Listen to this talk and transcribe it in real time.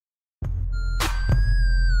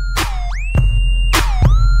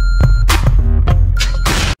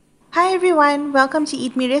everyone, welcome to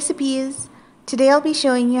EatMee Recipes. Today I'll be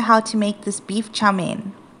showing you how to make this beef chow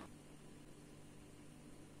mein.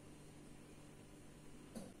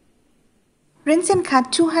 Rinse and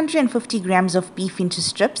cut 250 grams of beef into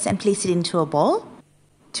strips and place it into a bowl.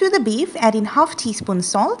 To the beef, add in half teaspoon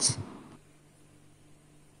salt,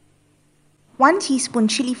 1 teaspoon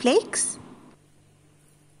chili flakes,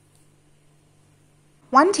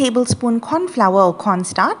 1 tablespoon corn flour or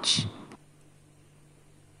cornstarch.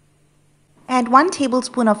 Add 1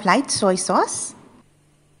 tablespoon of light soy sauce,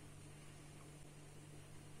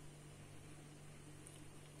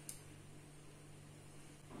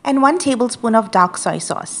 and 1 tablespoon of dark soy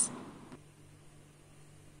sauce.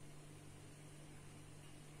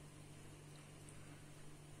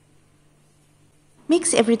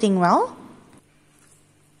 Mix everything well.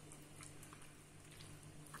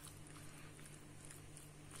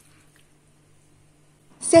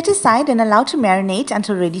 Set aside and allow to marinate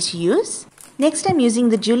until ready to use. Next, I'm using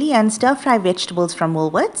the julienne stir-fry vegetables from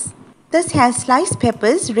Woolworths. This has sliced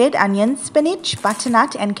peppers, red onions, spinach,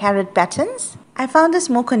 butternut and carrot patterns. I found this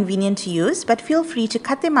more convenient to use, but feel free to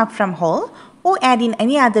cut them up from whole or add in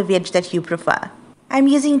any other veg that you prefer. I'm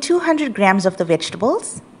using 200 grams of the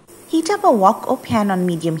vegetables. Heat up a wok or pan on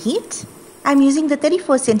medium heat. I'm using the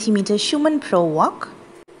 34 cm Schumann Pro wok.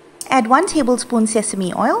 Add 1 tablespoon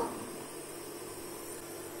sesame oil,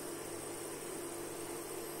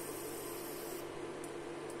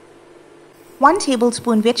 1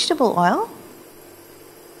 tablespoon vegetable oil,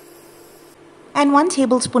 and 1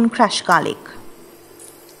 tablespoon crushed garlic.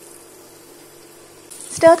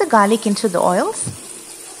 Stir the garlic into the oils.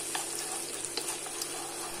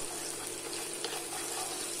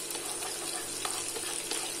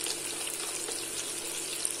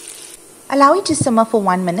 Allow it to simmer for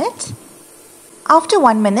 1 minute. After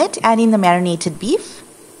 1 minute, add in the marinated beef.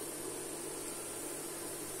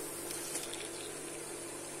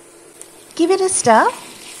 Give it a stir.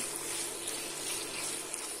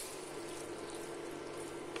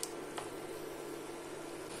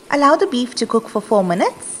 Allow the beef to cook for 4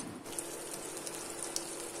 minutes.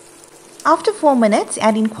 After 4 minutes,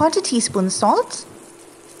 add in 1/4 teaspoon salt.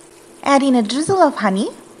 Add in a drizzle of honey.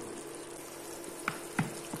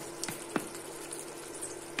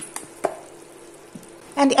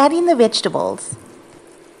 And add in the vegetables.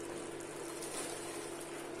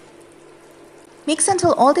 Mix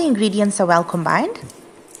until all the ingredients are well combined.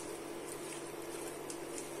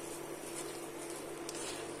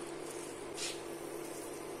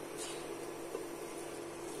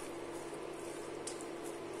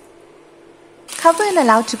 Cover and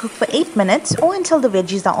allow to cook for 8 minutes or until the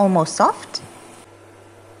veggies are almost soft.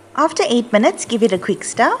 After 8 minutes, give it a quick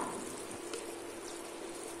stir.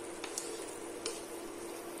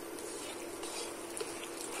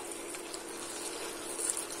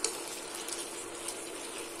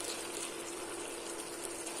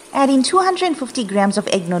 Add in 250 grams of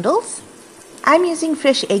egg noodles. I'm using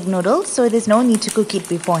fresh egg noodles, so there's no need to cook it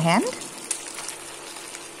beforehand.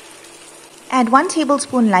 Add 1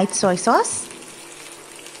 tablespoon light soy sauce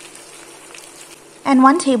and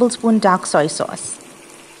 1 tablespoon dark soy sauce.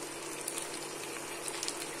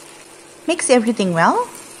 Mix everything well.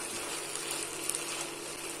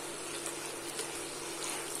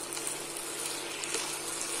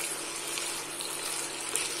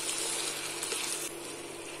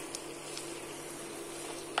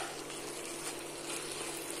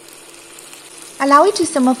 Allow it to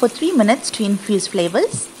simmer for 3 minutes to infuse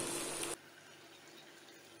flavors.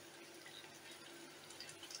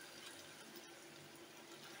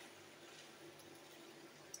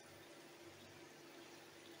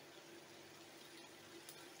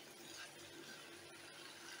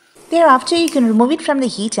 Thereafter, you can remove it from the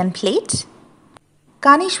heat and plate.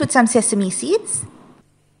 Garnish with some sesame seeds.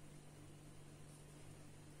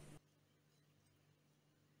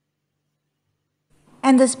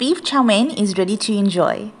 And this beef chow mein is ready to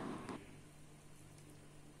enjoy.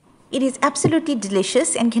 It is absolutely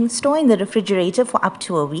delicious and can store in the refrigerator for up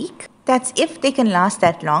to a week. That's if they can last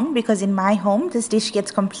that long, because in my home this dish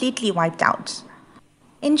gets completely wiped out.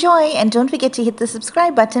 Enjoy, and don't forget to hit the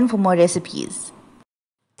subscribe button for more recipes.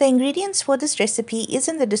 The ingredients for this recipe is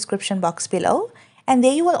in the description box below, and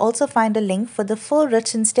there you will also find a link for the full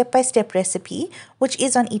written step-by-step recipe, which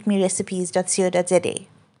is on eatmeerecipes.co.za.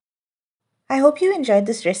 I hope you enjoyed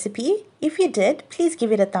this recipe. If you did, please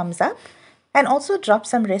give it a thumbs up and also drop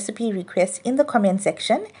some recipe requests in the comment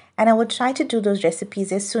section, and I will try to do those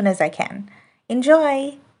recipes as soon as I can.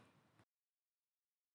 Enjoy!